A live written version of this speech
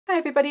Hi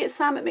everybody, it's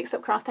Sam at Mixed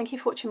Up Craft. Thank you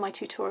for watching my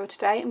tutorial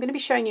today. I'm going to be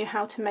showing you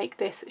how to make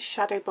this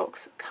shadow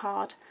box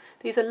card.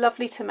 These are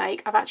lovely to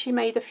make. I've actually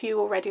made a few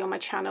already on my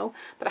channel,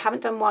 but I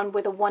haven't done one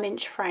with a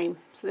 1-inch frame.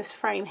 So this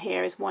frame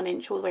here is 1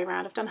 inch all the way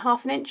around. I've done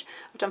 1/2 inch,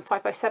 I've done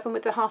 5x7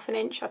 with the 1/2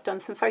 inch, I've done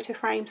some photo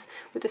frames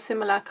with a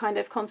similar kind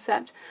of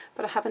concept,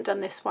 but I haven't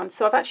done this one.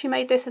 So I've actually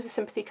made this as a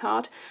sympathy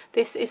card.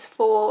 This is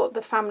for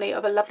the family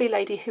of a lovely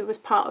lady who was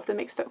part of the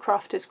Mixed Up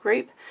Crafters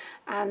group,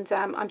 and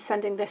I'm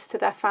sending this to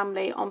their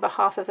family on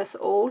behalf of us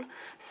all.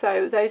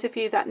 So those of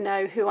you that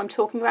know who I'm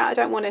talking about, I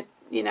don't want to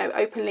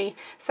openly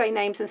say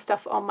names and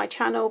stuff on my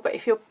channel, but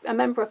if you're a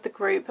member of the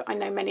group, I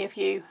know many of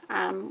you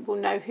will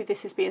know who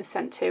this is being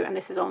sent to, and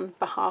this is on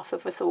behalf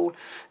of us all.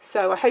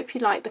 So I hope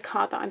you like the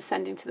card that I'm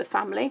sending to the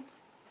family.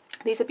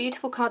 These are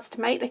beautiful cards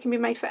to make. They can be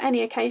made for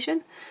any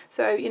occasion.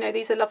 So,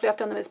 these are lovely. I've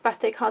done them as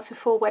birthday cards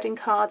before, wedding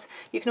cards.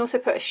 You can also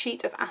put a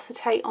sheet of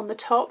acetate on the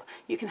top.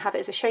 You can have it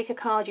as a shaker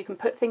card. You can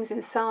put things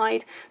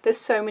inside. There's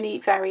so many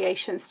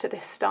variations to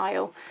this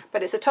style.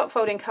 But it's a top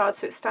folding card,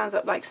 so it stands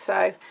up like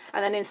so.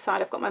 And then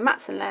inside I've got my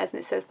mats and layers, and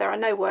it says, "There are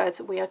no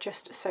words. We are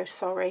just so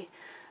sorry."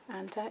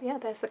 And yeah,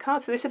 there's the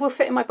card. So this will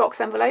fit in my box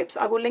envelopes.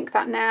 I will link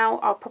that now.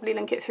 I'll probably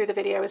link it through the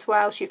video as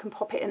well, so you can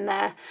pop it in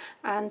there.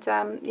 And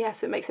yeah,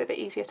 so it makes it a bit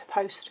easier to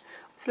post.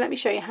 So let me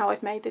show you how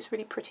I've made this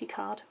really pretty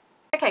card.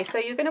 Okay, so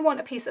you're going to want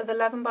a piece of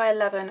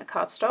 11x11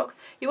 cardstock.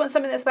 You want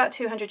something that's about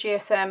 200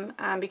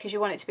 GSM because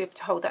you want it to be able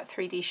to hold that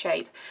 3D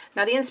shape.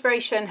 Now the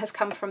inspiration has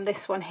come from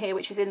this one here,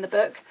 which is in the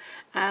book,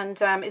 and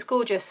it's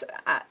gorgeous.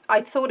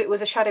 I thought it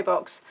was a shadow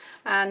box,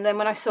 and then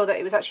when I saw that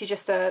it was actually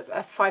just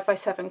a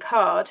 5x7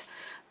 card,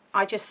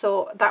 I just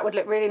thought that would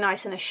look really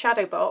nice in a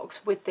shadow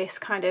box with this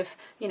kind of,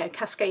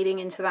 cascading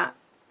into that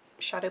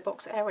shadow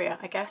box area,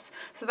 I guess.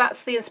 So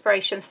that's the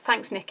inspiration.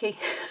 Thanks, Nikki.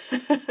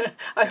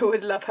 I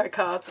always love her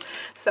cards.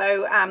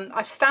 So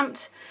I've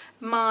stamped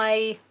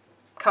my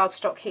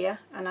cardstock here,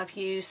 and I've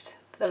used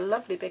the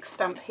lovely big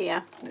stamp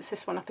here. It's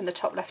this one up in the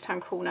top left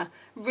hand corner.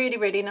 Really,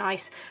 really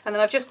nice. And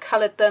then I've just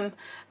coloured them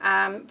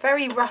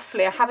very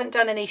roughly. I haven't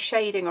done any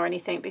shading or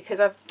anything because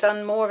I've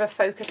done more of a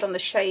focus on the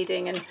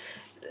shading and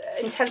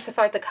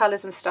intensified the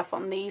colours and stuff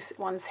on these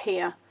ones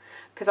here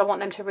because I want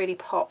them to really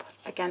pop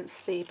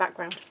against the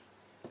background.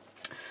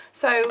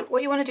 So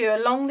what you want to do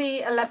along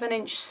the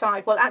 11-inch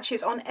side, well actually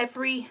it's on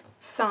every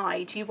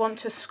side, you want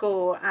to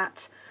score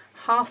at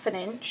 1/2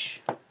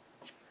 inch,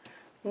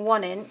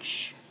 1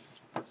 inch,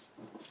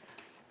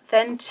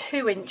 then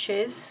 2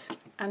 inches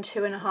and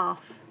 2.5.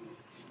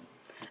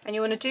 And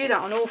you want to do that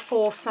on all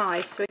 4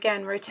 sides. So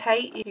again,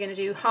 rotate, you're going to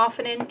do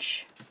 1/2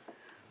 inch,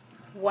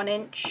 1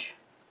 inch,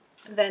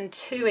 then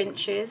 2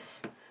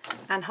 inches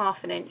and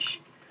 1/2 inch.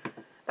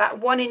 That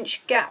 1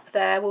 inch gap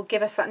there will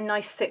give us that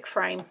nice thick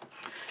frame.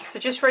 So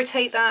just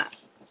rotate that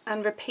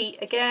and repeat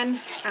again,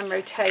 and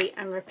rotate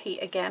and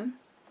repeat again.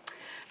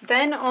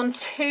 Then on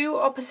 2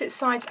 opposite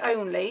sides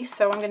only,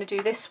 so I'm going to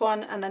do this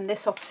one and then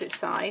this opposite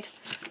side,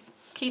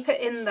 keep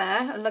it in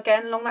there, and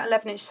again along that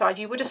 11-inch side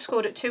you would have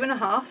scored at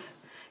 2.5.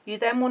 You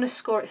then want to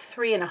score at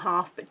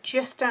 3.5, but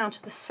just down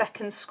to the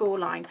second score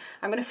line.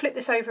 I'm going to flip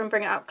this over and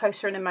bring it up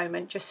closer in a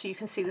moment, just so you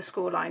can see the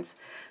score lines.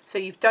 So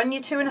you've done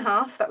your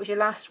 2.5, that was your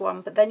last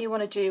one, but then you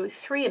want to do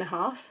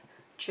 3.5,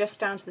 just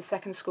down to the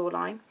second score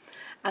line,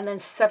 and then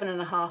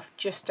 7.5,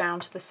 just down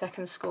to the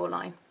second score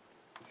line.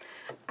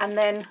 And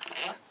then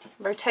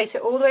rotate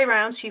it all the way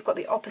around so you've got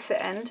the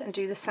opposite end, and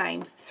do the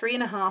same.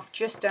 3.5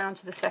 just down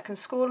to the second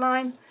score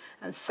line,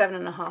 and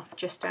 7.5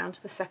 just down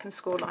to the second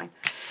score line.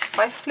 If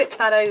I flip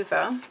that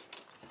over,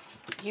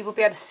 you will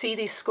be able to see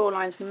these score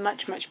lines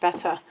much, much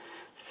better.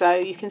 So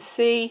you can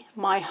see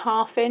my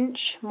 1/2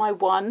 inch, my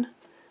 1,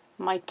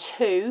 my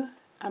 2,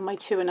 and my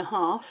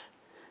 2.5,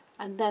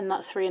 and then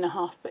that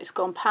 3.5, but it's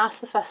gone past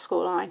the first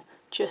score line,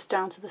 just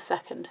down to the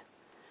second.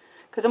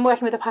 Because I'm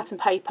working with a pattern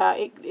paper,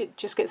 it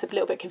just gets a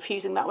little bit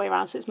confusing that way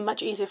around, so it's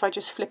much easier if I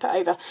just flip it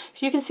over.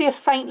 If you can see a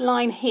faint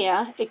line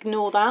here,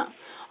 ignore that.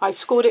 I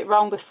scored it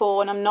wrong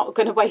before and I'm not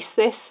going to waste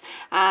this,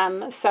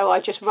 so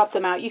I just rub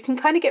them out. You can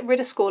kind of get rid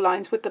of score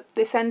lines with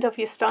this end of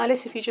your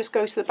stylus if you just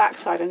go to the back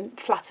side and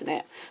flatten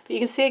it. But you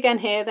can see again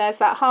here, there's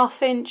that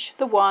 1/2 inch,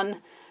 the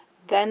 1,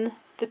 then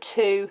the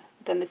 2,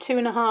 then the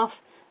 2.5,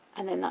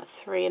 and then that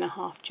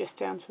 3.5 just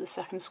down to the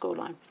second score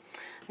line.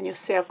 And you'll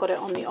see I've got it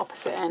on the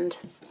opposite end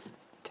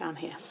down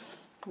here.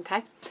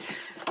 Okay,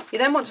 you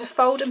then want to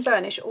fold and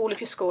burnish all of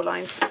your score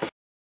lines.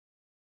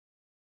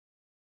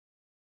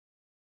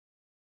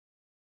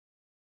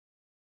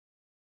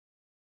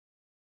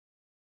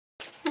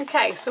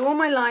 Okay, so all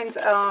my lines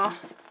are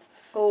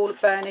all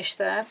burnished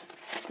there.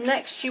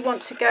 Next you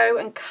want to go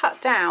and cut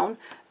down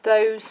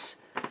those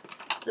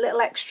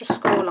little extra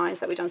score lines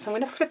that we've done. So I'm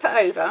going to flip it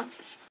over.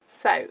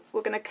 So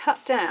we're going to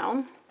cut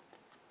down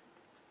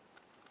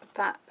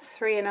that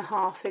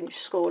 3.5 inch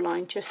score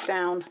line just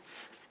down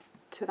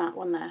to that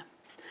one there.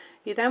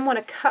 You then want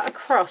to cut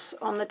across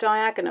on the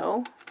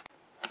diagonal,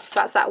 so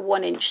that's that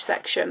 1 inch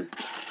section,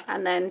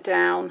 and then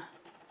down,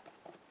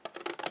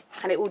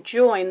 and it will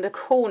join the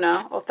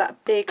corner of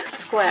that big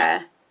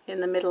square in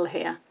the middle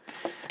here.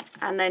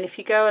 And then if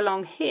you go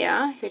along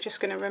here, you're just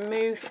going to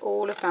remove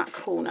all of that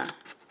corner,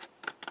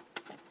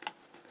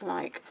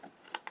 like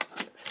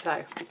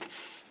so.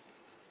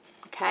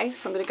 Okay,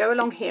 so I'm going to go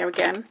along here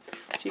again.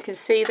 So you can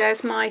see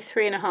there's my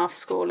 3.5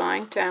 score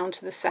line down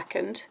to the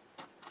second.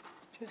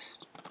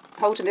 Just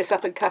holding this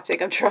up and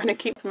cutting, I'm trying to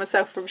keep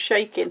myself from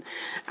shaking.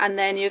 And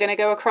then you're going to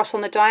go across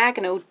on the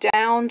diagonal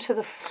down to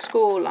the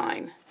score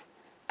line,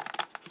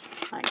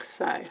 like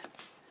so.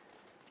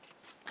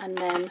 And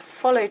then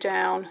follow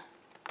down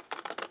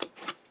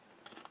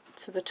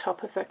to the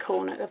top of the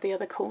corner, of the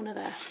other corner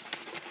there.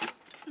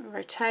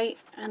 Rotate,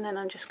 and then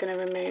I'm just going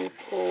to remove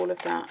all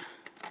of that,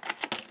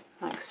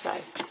 like so.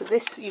 So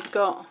this you've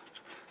got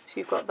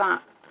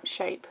that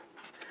shape.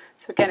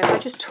 So again, if I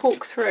just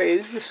talk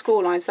through the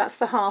score lines, that's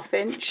the 1/2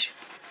 inch,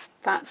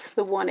 that's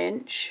the 1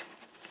 inch,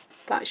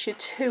 that's your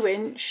 2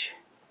 inch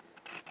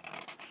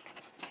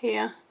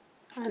here,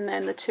 and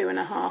then the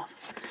 2.5.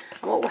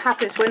 And what will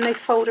happen is when they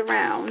fold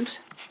around,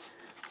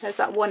 there's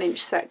that 1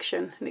 inch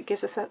section, and it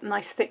gives us a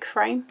nice thick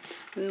frame,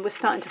 and we're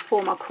starting to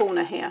form our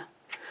corner here.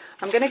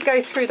 I'm going to go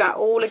through that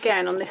all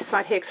again on this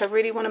side here because I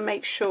really want to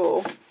make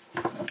sure.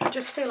 I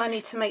just feel I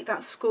need to make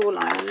that score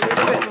line a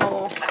little bit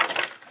more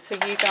so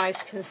you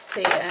guys can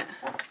see it.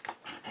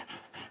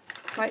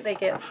 It's like they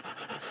get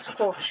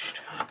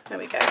squashed. There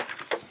we go.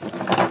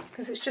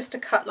 Because it's just a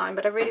cut line,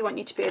 but I really want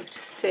you to be able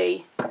to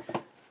see.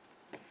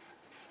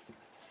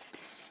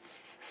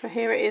 So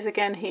here it is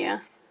again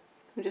here.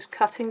 I'm just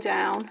cutting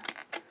down.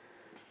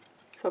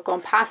 So I've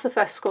gone past the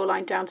first score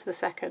line down to the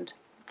second,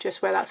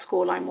 just where that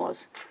score line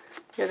was.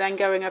 You're then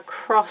going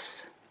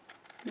across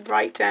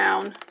right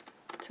down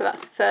to that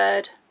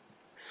third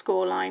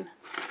score line,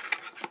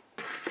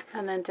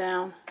 and then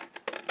down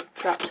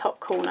to that top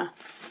corner,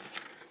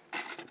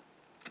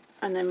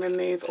 and then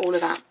remove all of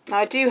that. Now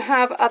I do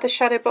have other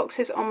shadow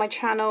boxes on my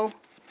channel,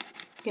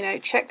 you know,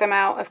 check them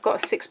out. I've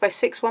got a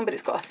 6x6 one, but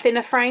it's got a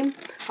thinner frame.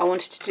 I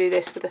wanted to do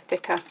this with a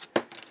thicker.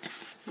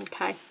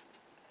 Okay,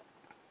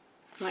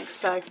 like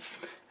so.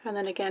 And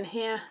then again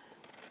here,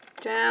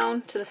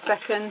 down to the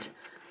second,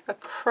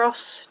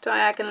 across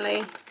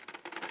diagonally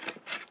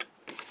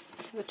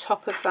to the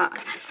top of that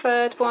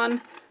third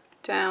one,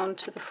 down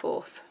to the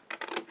fourth,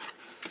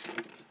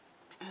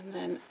 and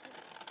then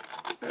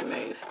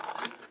remove,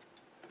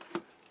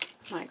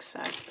 like so.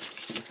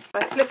 If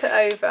I flip it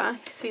over,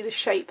 you see the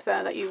shape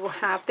there that you will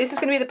have. This is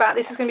going to be the back,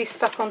 this is going to be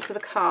stuck onto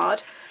the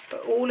card,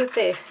 but all of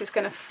this is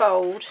going to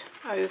fold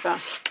over,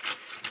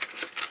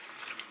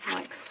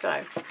 like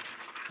so.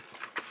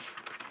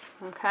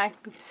 Okay,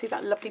 you can see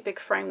that lovely big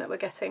frame that we're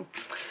getting.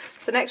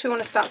 So next we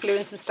want to start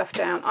gluing some stuff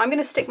down. I'm going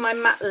to stick my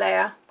matte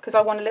layer because I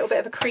want a little bit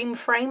of a cream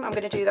frame. I'm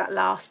going to do that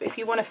last, but if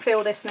you want to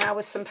fill this now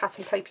with some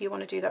pattern paper, you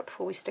want to do that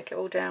before we stick it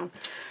all down.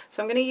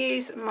 So I'm going to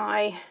use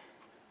my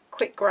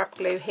quick grab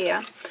glue here.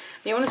 And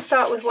you want to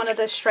start with one of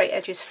the straight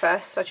edges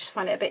first, so I just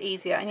find it a bit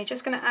easier. And you're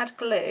just going to add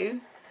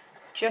glue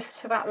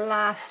just to that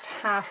last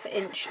 1/2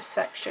 inch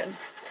section.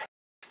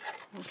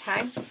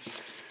 Okay.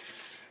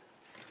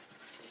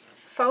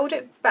 Fold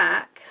it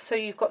back so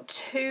you've got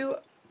 2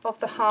 of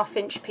the 1/2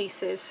 inch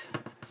pieces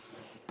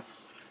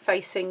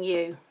facing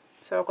you.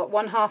 So I've got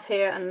 1/2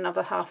 here and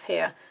another 1/2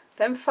 here.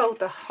 Then fold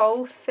the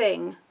whole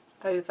thing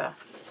over.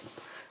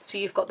 So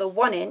you've got the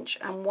 1 inch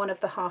and 1 of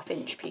the 1/2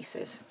 inch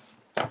pieces.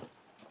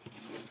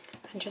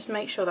 And just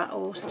make sure that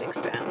all sticks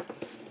down.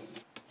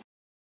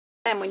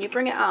 Then when you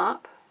bring it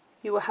up,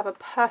 you will have a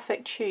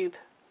perfect tube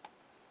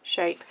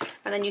shape.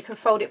 And then you can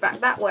fold it back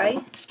that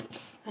way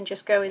and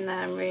just go in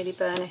there and really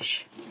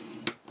burnish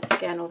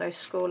again all those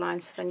score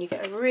lines, so then you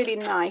get a really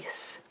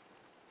nice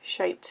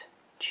shaped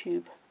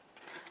tube.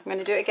 I'm going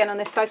to do it again on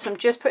this side, so I'm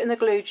just putting the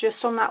glue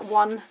just on that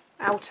one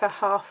outer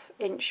 1/2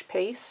 inch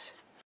piece,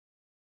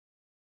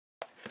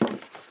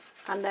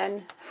 and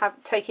then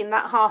taking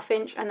that 1/2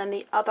 inch and then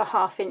the other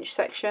 1/2 inch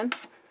section.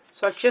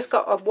 So I've just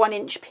got a 1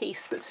 inch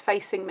piece that's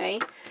facing me,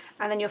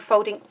 and then you're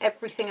folding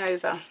everything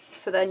over,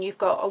 so then you've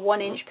got a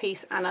 1 inch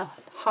piece and a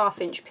 1/2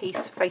 inch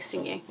piece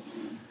facing you.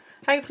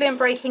 Hopefully I'm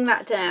breaking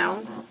that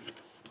down.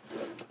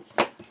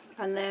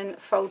 And then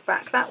fold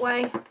back that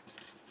way,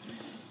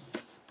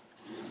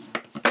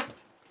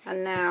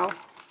 and now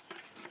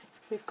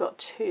we've got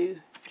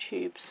 2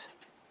 tubes.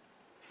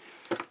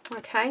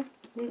 Okay,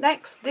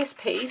 next this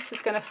piece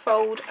is going to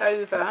fold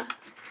over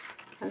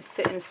and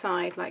sit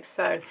inside like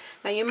so.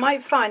 Now you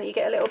might find that you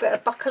get a little bit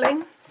of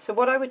buckling, so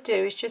what I would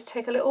do is just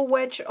take a little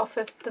wedge off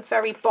of the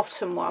very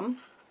bottom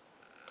one,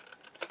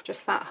 so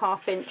just that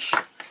 1/2 inch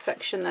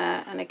section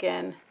there, and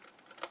again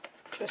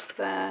just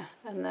there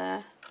and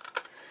there.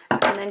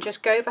 And then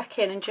just go back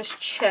in and just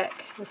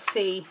check and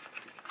see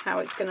how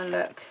it's going to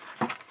look.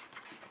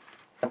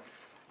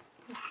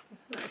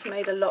 That's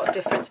made a lot of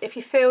difference. If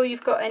you feel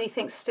you've got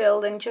anything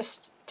still, then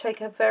just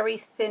take a very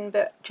thin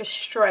bit just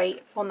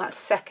straight on that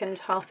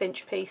second 1/2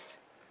 inch piece,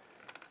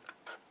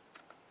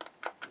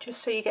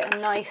 just so you get a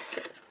nice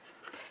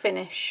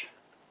finish.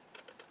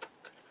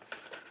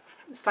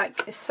 It's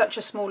like it's such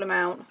a small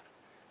amount,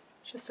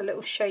 just a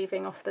little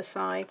shaving off the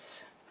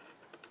sides.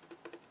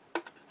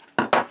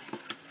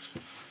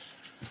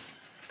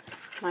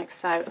 like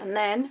so. And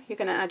then you're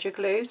going to add your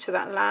glue to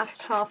that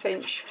last 1/2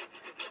 inch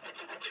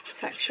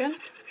section,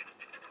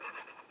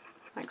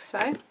 like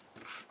so.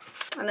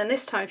 And then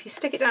this time, if you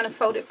stick it down and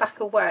fold it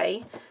back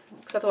away,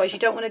 because otherwise you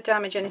don't want to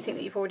damage anything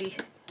that you've already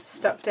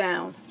stuck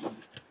down,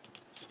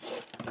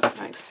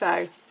 like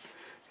so.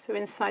 So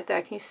inside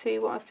there, can you see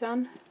what I've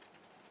done?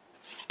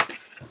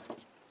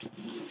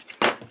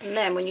 And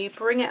then when you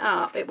bring it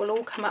up, it will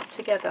all come up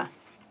together.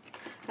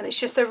 And it's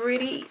just a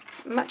really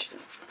much,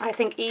 I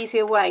think,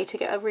 easier way to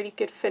get a really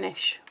good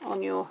finish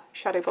on your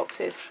shadow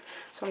boxes.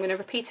 So I'm going to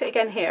repeat it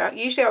again here.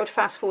 Usually I would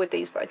fast forward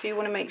these, but I do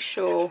want to make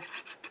sure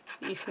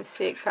you can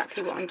see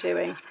exactly what I'm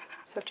doing.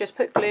 So I've just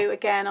put glue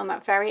again on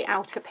that very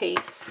outer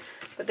piece,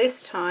 but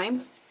this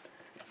time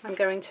I'm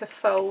going to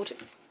fold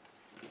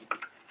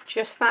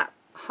just that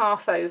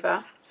half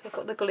over, so I've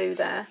got the glue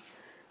there,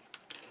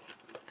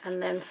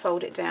 and then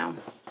fold it down.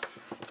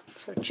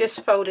 So I've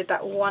just folded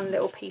that one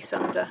little piece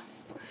under,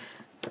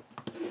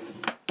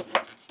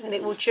 and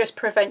it will just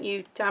prevent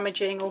you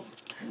damaging or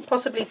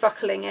possibly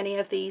buckling any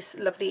of these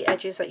lovely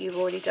edges that you've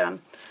already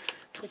done.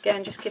 So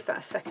again, just give that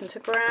a second to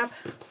grab.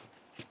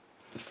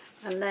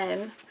 And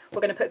then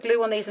we're going to put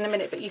glue on these in a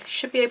minute, but you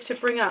should be able to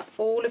bring up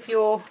all of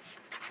your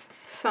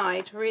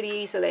sides really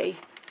easily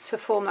to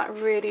form that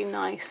really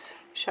nice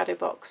shadow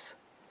box.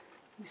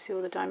 You see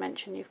all the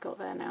dimension you've got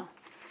there now.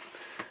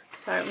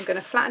 So I'm going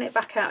to flatten it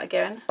back out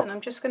again, and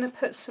I'm just going to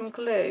put some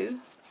glue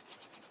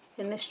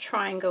in this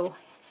triangle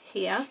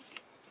here,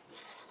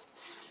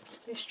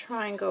 this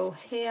triangle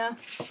here.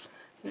 I'm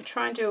going to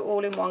try and do it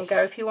all in one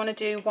go. If you want to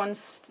do one,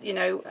 you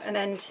know, an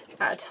end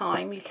at a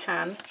time, you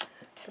can.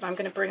 But I'm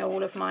going to bring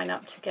all of mine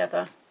up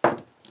together.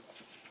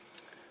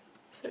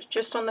 So it's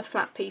just on the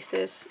flat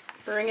pieces,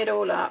 bring it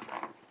all up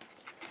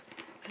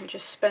and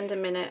just spend a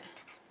minute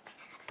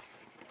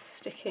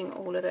sticking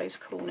all of those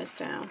corners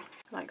down,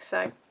 like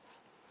so.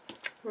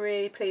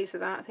 Really pleased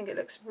with that. I think it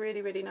looks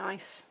really, really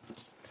nice.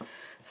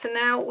 So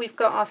now we've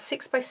got our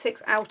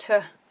 6x6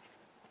 outer,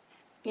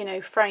 you know,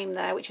 frame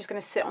there, which is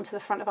going to sit onto the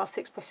front of our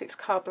 6x6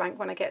 card blank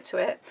when I get to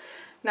it.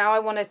 Now I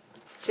want to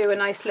do a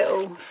nice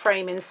little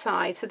frame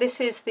inside. So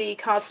this is the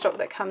cardstock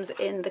that comes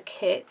in the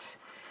kit,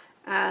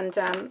 and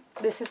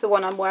this is the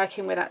one I'm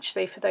working with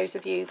actually. For those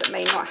of you that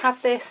may not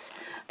have this,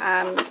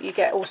 you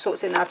get all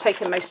sorts in there. I've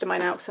taken most of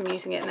mine out because I'm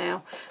using it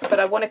now, but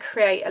I want to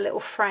create a little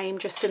frame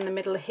just in the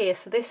middle here.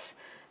 So this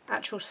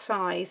actual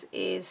size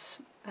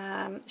is,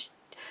 by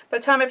the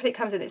time everything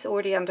comes in, it's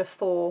already under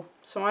 4.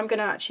 So I'm going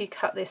to actually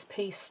cut this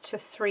piece to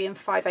 3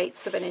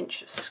 5/8 of an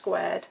inch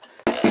squared.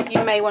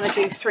 You may want to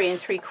do 3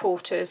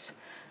 3/4.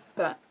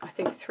 But I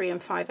think 3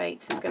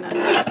 5/8 is going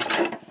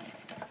to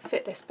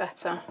fit this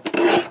better.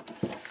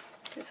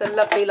 It's a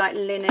lovely like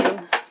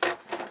linen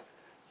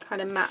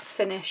kind of matte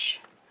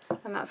finish,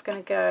 and that's going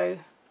to go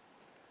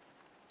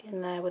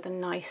in there with a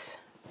nice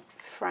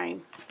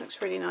frame.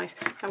 Looks really nice.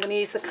 I'm going to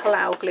use the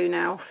Collall Glue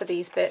now for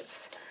these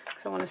bits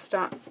because I want to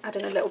start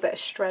adding a little bit of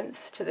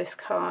strength to this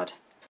card.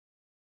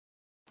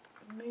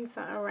 Move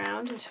that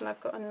around until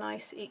I've got a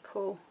nice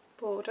equal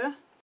border.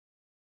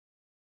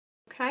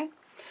 Okay.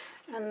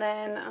 And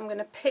then I'm going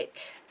to pick,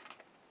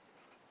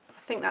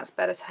 I think that's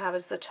better to have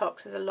as the top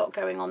because there's a lot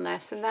going on there.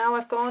 So now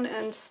I've gone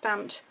and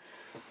stamped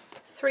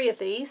 3 of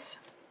these.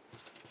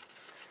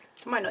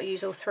 I might not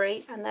use all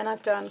 3. And then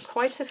I've done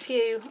quite a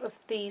few of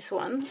these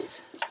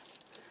ones.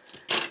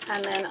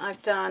 And then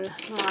I've done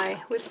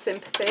my With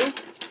Sympathy.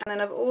 And then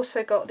I've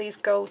also got these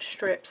gold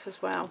strips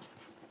as well.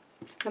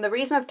 And the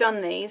reason I've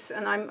done these,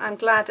 and I'm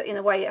glad in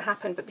a way it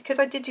happened, but because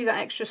I did do that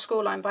extra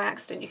score line by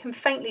accident, you can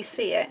faintly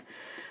see it.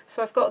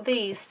 So I've got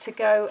these to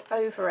go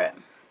over it.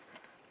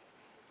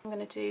 I'm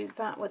going to do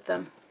that with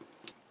them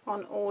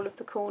on all of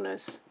the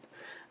corners.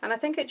 And I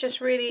think it just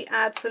really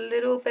adds a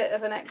little bit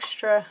of an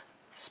extra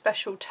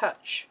special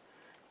touch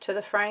to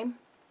the frame.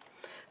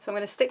 So I'm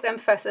going to stick them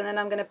first, and then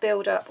I'm going to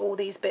build up all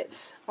these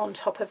bits on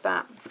top of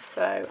that.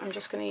 So I'm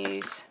just going to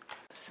use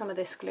some of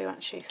this glue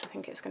actually, because I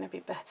think it's going to be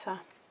better.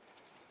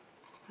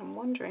 I'm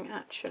wondering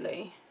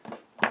actually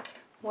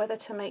whether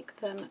to make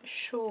them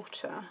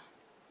shorter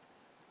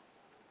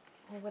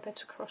or whether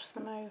to cross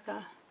them over.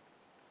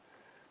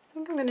 I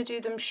think I'm going to do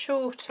them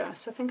shorter,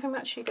 so I think I'm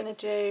actually going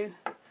to do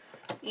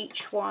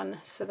each one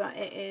so that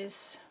it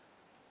is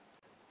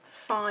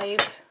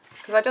 5,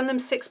 because I've done them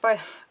 6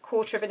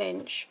 1/4 of an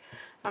inch.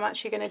 I'm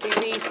actually going to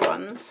do these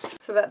ones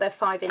so that they're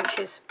 5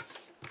 inches.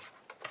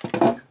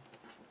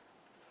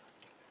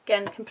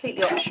 Again,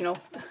 completely optional.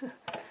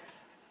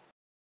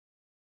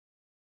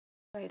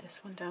 Lay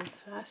this one down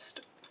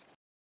first.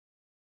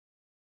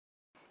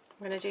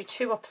 I'm going to do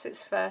 2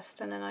 opposites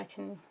first, and then I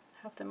can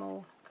have them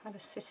all kind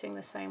of sitting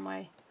the same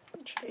way.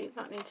 Actually,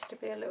 that needs to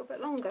be a little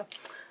bit longer.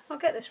 I'll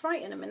get this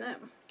right in a minute.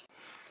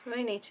 So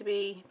they need to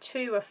be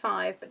 2 or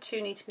 5, but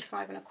 2 need to be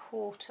 5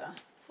 1/4.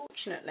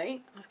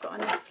 Fortunately, I've got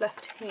enough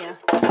left here.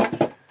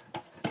 So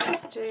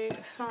let's do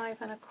 5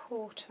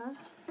 1/4.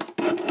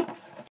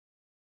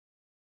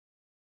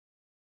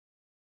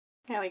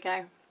 There we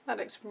go. That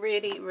looks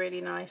really,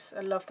 really nice. I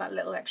love that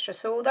little extra.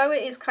 So although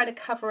it is kind of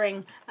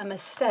covering a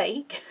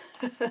mistake,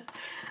 I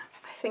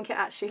think it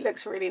actually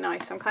looks really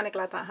nice. I'm kind of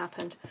glad that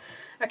happened.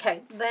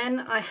 Okay,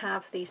 then I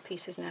have these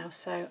pieces now,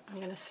 so I'm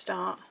going to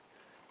start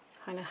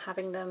kind of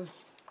having them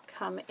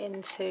come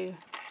into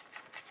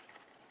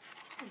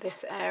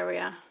this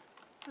area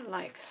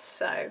like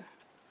so.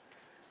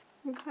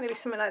 And kind of be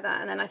something like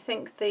that, and then I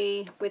think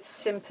the with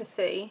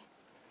sympathy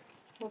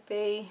will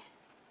be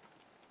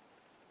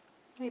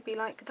maybe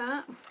like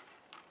that.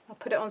 I'll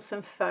put it on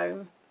some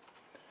foam,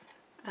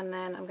 and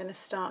then I'm going to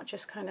start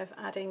just kind of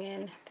adding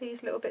in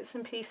these little bits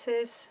and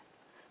pieces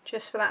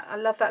just for that. I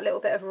love that little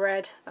bit of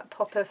red, that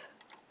pop of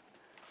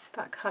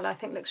that colour I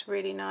think looks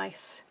really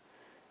nice.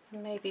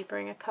 And maybe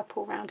bring a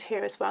couple around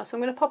here as well. So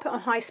I'm going to pop it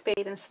on high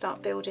speed and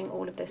start building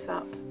all of this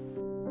up.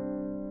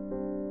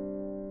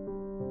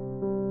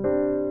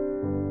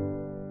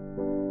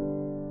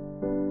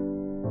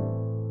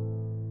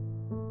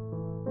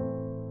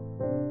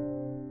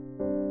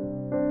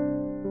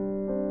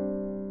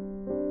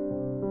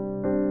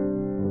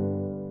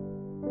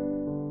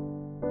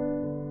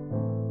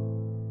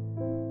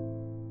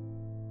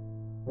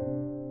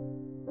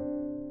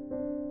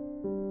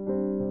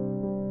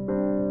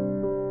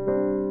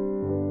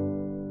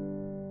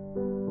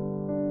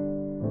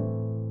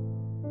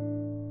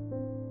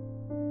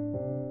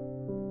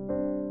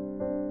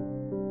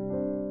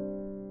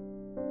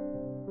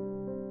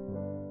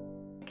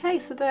 Okay,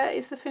 so there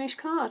is the finished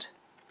card,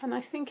 and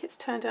I think it's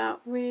turned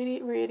out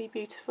really, really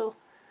beautiful.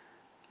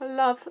 I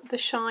love the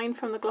shine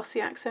from the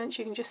glossy accents.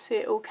 You can just see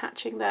it all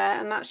catching there,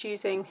 and that's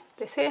using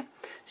this here.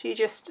 So you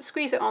just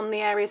squeeze it on the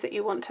areas that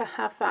you want to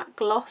have that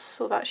gloss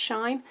or that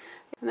shine,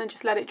 and then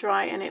just let it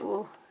dry and it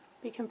will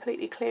be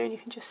completely clear, and you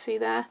can just see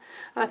there.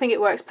 And I think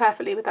it works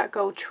perfectly with that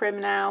gold trim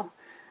now.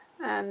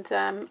 And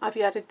I've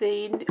added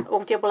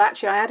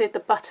I added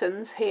the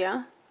buttons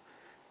here.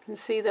 You can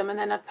see them, and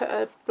then I put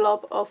a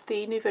blob of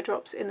the Nuvo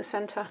drops in the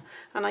centre,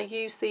 and I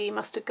used the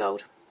mustard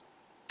gold,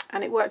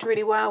 and it worked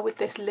really well with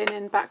this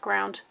linen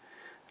background.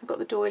 I've got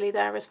the doily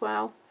there as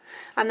well,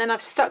 and then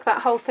I've stuck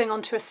that whole thing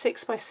onto a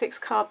 6x6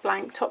 card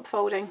blank top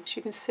folding, so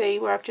you can see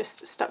where I've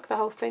just stuck the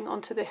whole thing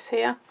onto this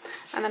here,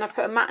 and then I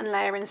put a matten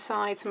layer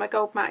inside. So my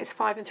gold mat is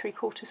 5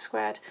 3/4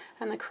 squared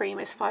and the cream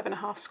is 5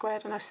 1/2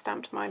 squared, and I've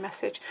stamped my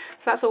message.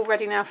 So that's all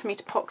ready now for me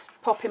to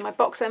pop in my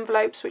box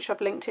envelopes, which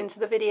I've linked into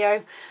the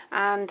video,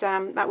 and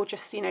that will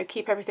just, you know,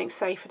 keep everything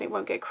safe and it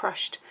won't get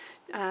crushed,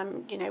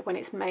 you know, when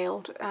it's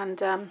mailed,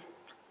 and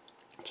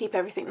keep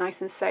everything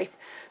nice and safe.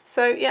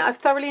 So yeah, I've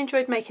thoroughly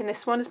enjoyed making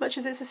this one. As much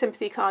as it's a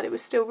sympathy card, it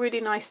was still really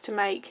nice to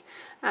make,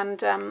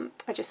 and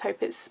I just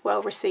hope it's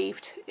well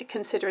received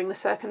considering the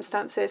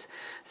circumstances.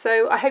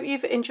 So I hope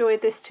you've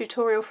enjoyed this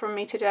tutorial from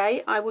me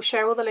today. I will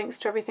share all the links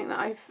to everything that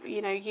I've,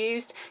 you know,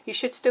 used. You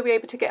should still be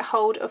able to get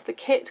hold of the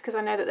kit because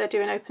I know that they're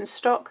doing open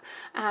stock,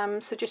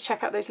 so just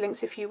check out those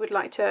links if you would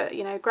like to,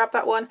 you know, grab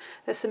that one.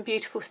 There's some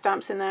beautiful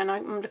stamps in there, and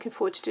I'm looking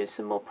forward to doing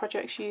some more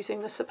projects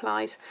using the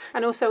supplies.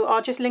 And also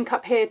I'll just link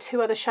up here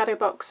 2 other shadow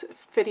box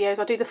videos.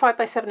 I'll do the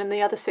 5x7 and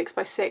the other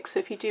 6x6, so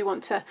if you do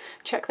want to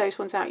check those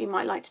ones out, you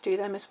might like to do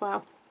them as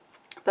well.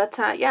 But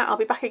yeah, I'll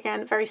be back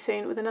again very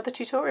soon with another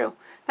tutorial.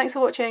 Thanks for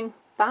watching.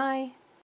 Bye.